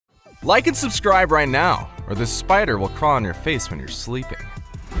Like and subscribe right now, or this spider will crawl on your face when you're sleeping.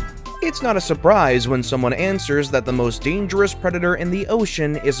 It's not a surprise when someone answers that the most dangerous predator in the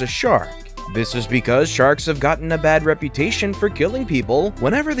ocean is a shark. This is because sharks have gotten a bad reputation for killing people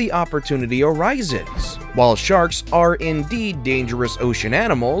whenever the opportunity arises. While sharks are indeed dangerous ocean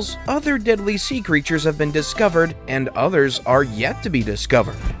animals, other deadly sea creatures have been discovered and others are yet to be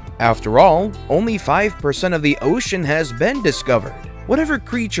discovered. After all, only 5% of the ocean has been discovered. Whatever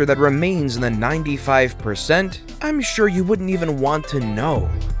creature that remains in the 95%, I'm sure you wouldn't even want to know.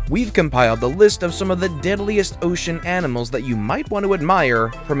 We've compiled the list of some of the deadliest ocean animals that you might want to admire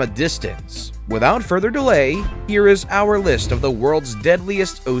from a distance. Without further delay, here is our list of the world's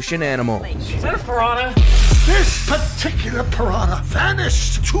deadliest ocean animals. Is that a piranha? This particular piranha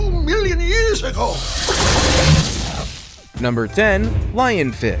vanished 2 million years ago. Number 10.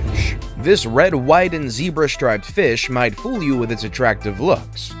 Lionfish. This red, white, and zebra-striped fish might fool you with its attractive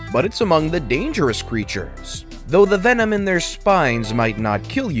looks, but it's among the dangerous creatures. Though the venom in their spines might not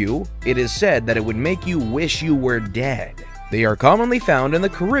kill you, it is said that it would make you wish you were dead. They are commonly found in the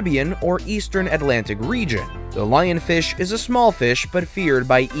Caribbean or Eastern Atlantic region. The lionfish is a small fish but feared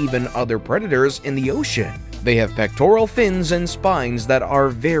by even other predators in the ocean. They have pectoral fins and spines that are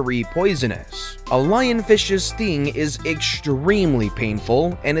very poisonous. A lionfish's sting is extremely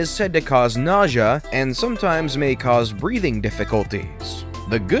painful and is said to cause nausea and sometimes may cause breathing difficulties.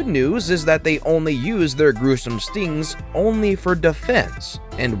 The good news is that they only use their gruesome stings only for defense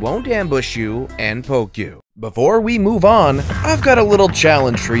and won't ambush you and poke you. Before we move on, I've got a little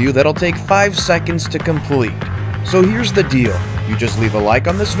challenge for you that'll take 5 seconds to complete. So here's the deal. You just leave a like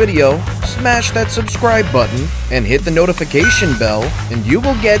on this video, smash that subscribe button, and hit the notification bell, and you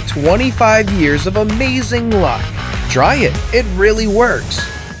will get 25 years of amazing luck. Try it, it really works.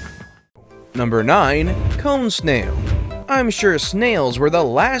 Number 9. Cone snail. I'm sure snails were the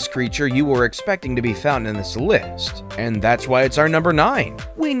last creature you were expecting to be found in this list, and that's why it's our number 9.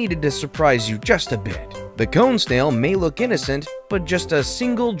 We needed to surprise you just a bit. The cone snail may look innocent, but just a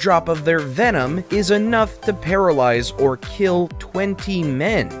single drop of their venom is enough to paralyze or kill 20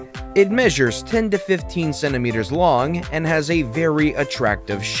 men. It measures 10 to 15 centimeters long and has a very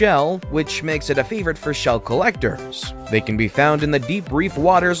attractive shell, which makes it a favorite for shell collectors. They can be found in the deep reef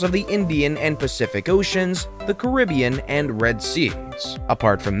waters of the Indian and Pacific Oceans, the Caribbean, and Red Seas.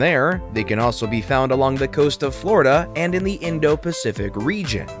 Apart from there, they can also be found along the coast of Florida and in the Indo-Pacific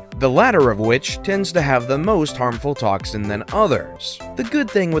region, the latter of which tends to have the most harmful toxin than others. The good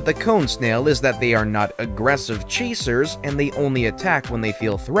thing with the cone snail is that they are not aggressive chasers and they only attack when they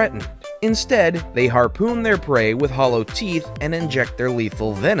feel threatened. Instead, they harpoon their prey with hollow teeth and inject their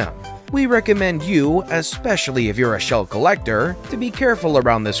lethal venom. We recommend you, especially if you're a shell collector, to be careful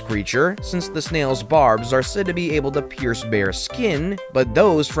around this creature since the snail's barbs are said to be able to pierce bare skin, but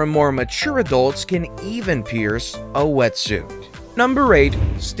those from more mature adults can even pierce a wetsuit. Number 8.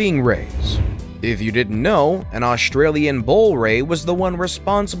 Stingrays. If you didn't know, an Australian bull ray was the one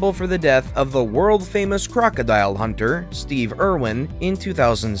responsible for the death of the world-famous crocodile hunter, Steve Irwin, in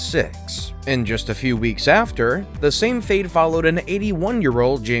 2006. And just a few weeks after, the same fate followed an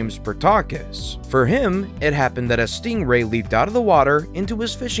 81-year-old James Pertakis. For him, it happened that a stingray leaped out of the water into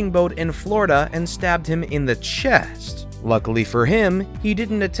his fishing boat in Florida and stabbed him in the chest. Luckily for him, he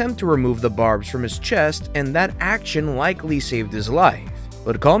didn't attempt to remove the barbs from his chest, and that action likely saved his life.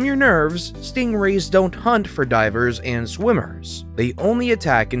 But calm your nerves, stingrays don't hunt for divers and swimmers. They only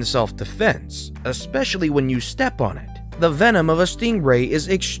attack in self-defense, especially when you step on it. The venom of a stingray is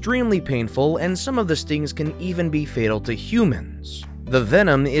extremely painful, and some of the stings can even be fatal to humans. The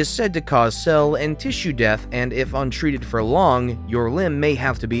venom is said to cause cell and tissue death, and if untreated for long, your limb may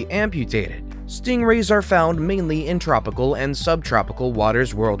have to be amputated. Stingrays are found mainly in tropical and subtropical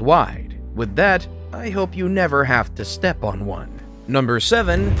waters worldwide. With that, I hope you never have to step on one. Number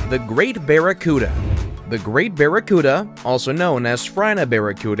 7. The Great Barracuda. The Great Barracuda, also known as Phryna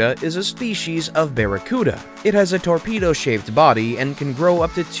barracuda, is a species of barracuda. It has a torpedo-shaped body and can grow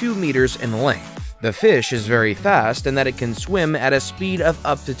up to 2 meters in length. The fish is very fast in that it can swim at a speed of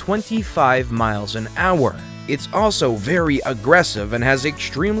up to 25 miles an hour. It's also very aggressive and has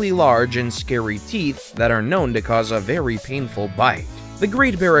extremely large and scary teeth that are known to cause a very painful bite. The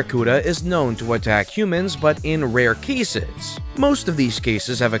Great Barracuda is known to attack humans, but in rare cases. Most of these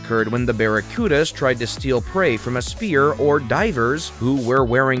cases have occurred when the barracudas tried to steal prey from a spear or divers who were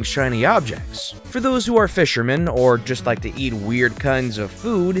wearing shiny objects. For those who are fishermen or just like to eat weird kinds of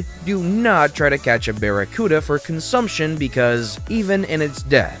food, do not try to catch a barracuda for consumption because, even in its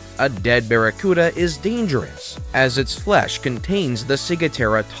death, a dead barracuda is dangerous, as its flesh contains the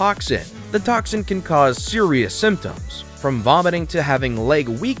ciguatera toxin. The toxin can cause serious symptoms. from vomiting to having leg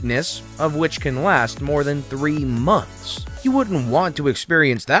weakness, of which can last more than 3 months. You wouldn't want to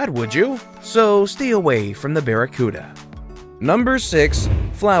experience that, would you? So stay away from the barracuda. Number 6.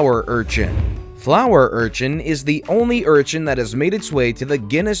 Flower urchin. Flower urchin is the only urchin that has made its way to the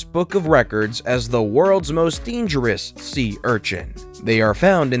Guinness Book of Records as the world's most dangerous sea urchin. They are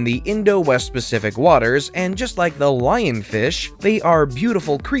found in the Indo-West Pacific waters, and just like the lionfish, they are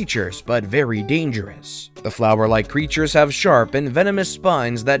beautiful creatures but very dangerous. The flower-like creatures have sharp and venomous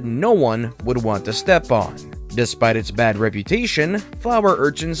spines that no one would want to step on. Despite its bad reputation, flower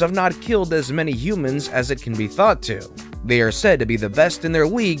urchins have not killed as many humans as it can be thought to. They are said to be the best in their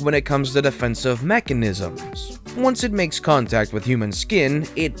league when it comes to defensive mechanisms. Once it makes contact with human skin,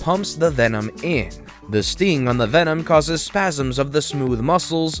 it pumps the venom in. The sting on the venom causes spasms of the smooth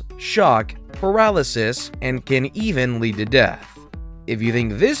muscles, shock, paralysis, and can even lead to death. If you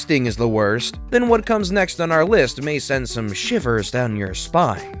think this sting is the worst, then what comes next on our list may send some shivers down your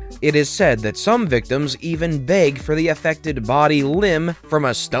spine. It is said that some victims even beg for the affected body limb from a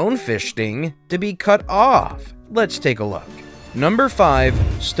stonefish sting to be cut off. Let's take a look. Number 5.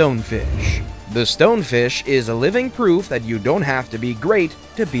 Stonefish. The stonefish is a living proof that you don't have to be great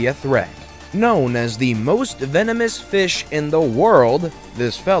to be a threat. Known as the most venomous fish in the world,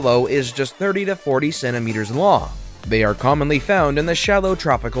 this fellow is just 30 to 40 centimeters long. They are commonly found in the shallow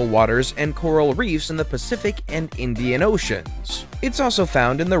tropical waters and coral reefs in the Pacific and Indian Oceans. It's also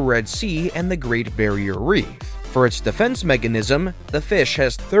found in the Red Sea and the Great Barrier Reef. For its defense mechanism, the fish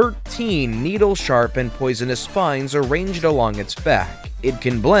has 13 needle-sharp and poisonous spines arranged along its back. It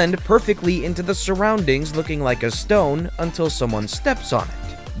can blend perfectly into the surroundings looking like a stone until someone steps on it.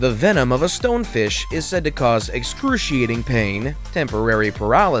 The venom of a stonefish is said to cause excruciating pain, temporary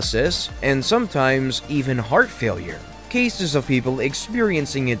paralysis, and sometimes even heart failure. Cases of people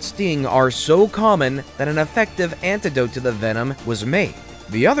experiencing its sting are so common that an effective antidote to the venom was made.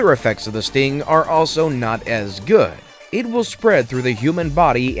 The other effects of the sting are also not as good. It will spread through the human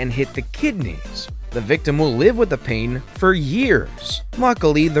body and hit the kidneys. The victim will live with the pain for years.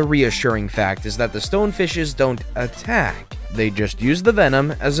 Luckily, the reassuring fact is that the stonefishes don't attack. They just use the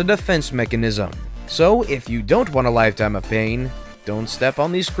venom as a defense mechanism. So if you don't want a lifetime of pain, don't step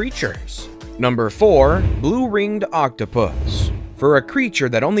on these creatures. Number 4. Blue-ringed octopus. For a creature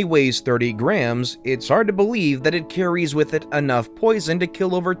that only weighs 30 grams, it's hard to believe that it carries with it enough poison to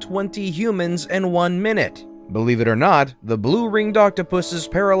kill over 20 humans in 1 minute. Believe it or not, the blue-ringed octopus's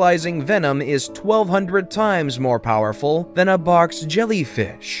paralyzing venom is 1,200 times more powerful than a box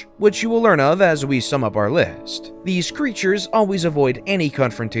jellyfish, which you will learn of as we sum up our list. These creatures always avoid any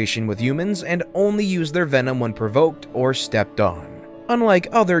confrontation with humans and only use their venom when provoked or stepped on. Unlike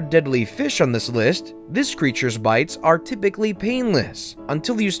other deadly fish on this list, this creature's bites are typically painless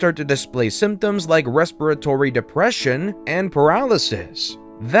until you start to display symptoms like respiratory depression and paralysis.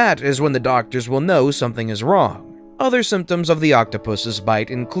 That is when the doctors will know something is wrong. Other symptoms of the octopus's bite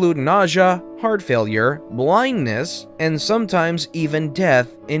include nausea, heart failure, blindness, and sometimes even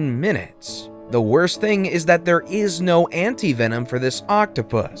death in minutes. The worst thing is that there is no antivenom for this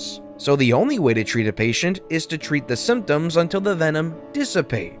octopus. So the only way to treat a patient is to treat the symptoms until the venom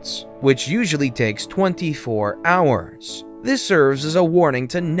dissipates, which usually takes 24 hours. This serves as a warning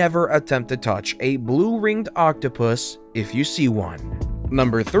to never attempt to touch a blue-ringed octopus if you see one.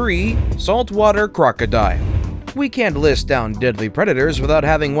 Number 3. Saltwater crocodile. We can't list down deadly predators without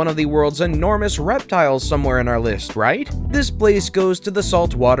having one of the world's enormous reptiles somewhere in our list, right? This place goes to the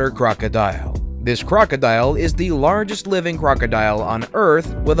saltwater crocodile. This crocodile is the largest living crocodile on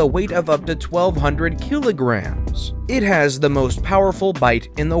Earth with a weight of up to 1,200 kilograms. It has the most powerful bite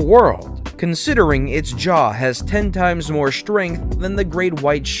in the world, considering its jaw has 10 times more strength than the great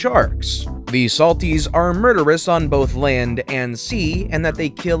white sharks. These salties are murderous on both land and sea, and that they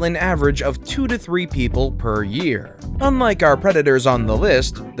kill an average of 2 to 3 people per year. Unlike our predators on the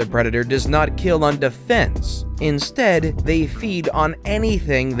list, the predator does not kill on defense. Instead, they feed on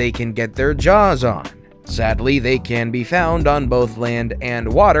anything they can get their jaws on. Sadly, they can be found on both land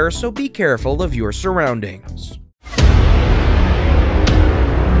and water, so be careful of your surroundings.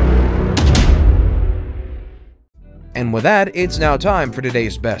 And with that, it's now time for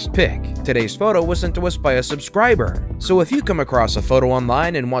today's best pick. Today's photo was sent to us by a subscriber, so if you come across a photo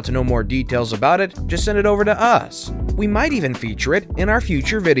online and want to know more details about it, just send it over to us. We might even feature it in our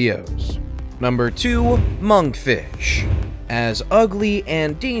future videos. Number 2. Monkfish. As ugly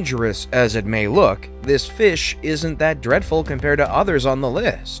and dangerous as it may look, this fish isn't that dreadful compared to others on the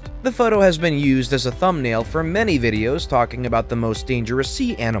list. The photo has been used as a thumbnail for many videos talking about the most dangerous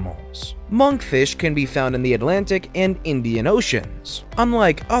sea animals. Monkfish can be found in the Atlantic and Indian Oceans.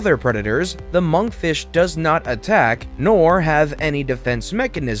 Unlike other predators, the monkfish does not attack nor have any defense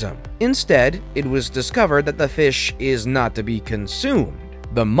mechanism. Instead, it was discovered that the fish is not to be consumed.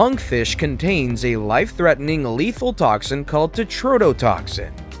 The monkfish contains a life-threatening lethal toxin called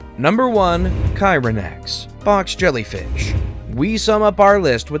tetrodotoxin. Number 1. Chironex, box jellyfish. We sum up our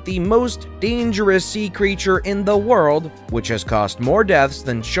list with the most dangerous sea creature in the world, which has caused more deaths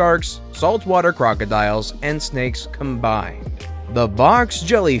than sharks, saltwater crocodiles, and snakes combined. The box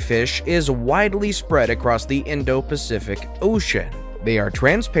jellyfish is widely spread across the Indo-Pacific Ocean. They are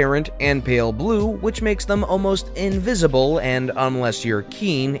transparent and pale blue, which makes them almost invisible, and unless you're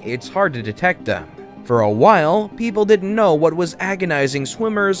keen, it's hard to detect them. For a while, people didn't know what was agonizing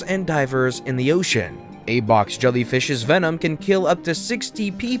swimmers and divers in the ocean. A box jellyfish's venom can kill up to 60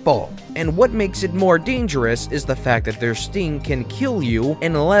 people, and what makes it more dangerous is the fact that their sting can kill you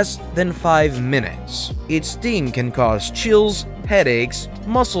in less than 5 minutes. Its sting can cause chills, headaches,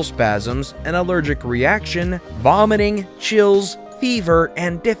 muscle spasms, an allergic reaction, vomiting, chills, fever,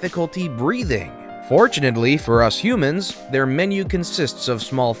 and difficulty breathing. Fortunately for us humans, their menu consists of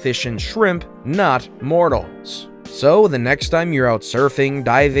small fish and shrimp, not mortals. So the next time you're out surfing,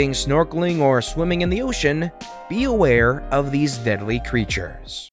 diving, snorkeling, or swimming in the ocean, be aware of these deadly creatures.